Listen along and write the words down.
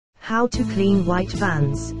How to clean white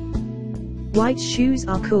Vans. White shoes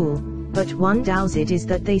are cool, but one downside is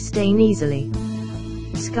that they stain easily.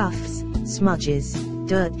 Scuffs, smudges,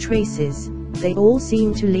 dirt traces, they all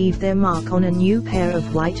seem to leave their mark on a new pair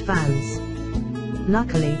of white Vans.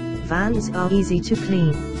 Luckily, Vans are easy to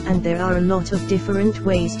clean, and there are a lot of different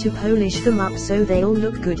ways to polish them up so they'll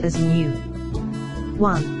look good as new.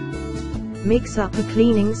 1. Mix up a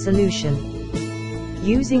cleaning solution.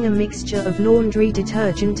 Using a mixture of laundry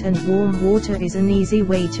detergent and warm water is an easy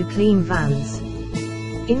way to clean Vans.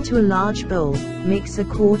 Into a large bowl, mix a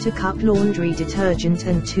 1/4 cup laundry detergent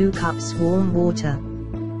and 2 cups warm water.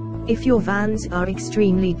 If your Vans are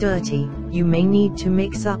extremely dirty, you may need to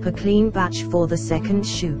mix up a clean batch for the second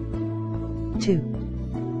shoe. 2.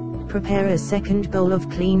 Prepare a second bowl of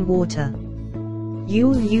clean water.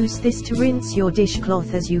 You'll use this to rinse your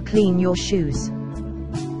dishcloth as you clean your shoes.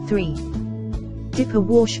 3. Dip a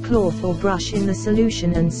washcloth or brush in the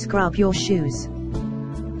solution and scrub your shoes.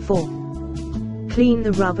 4. Clean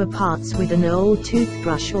the rubber parts with an old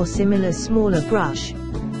toothbrush or similar smaller brush.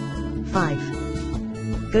 5.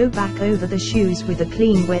 Go back over the shoes with a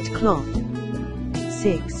clean wet cloth.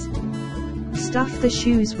 6. Stuff the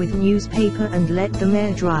shoes with newspaper and let them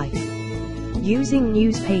air dry. Using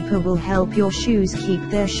newspaper will help your shoes keep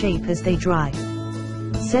their shape as they dry.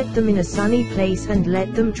 Set them in a sunny place and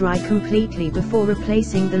let them dry completely before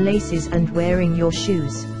replacing the laces and wearing your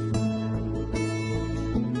shoes.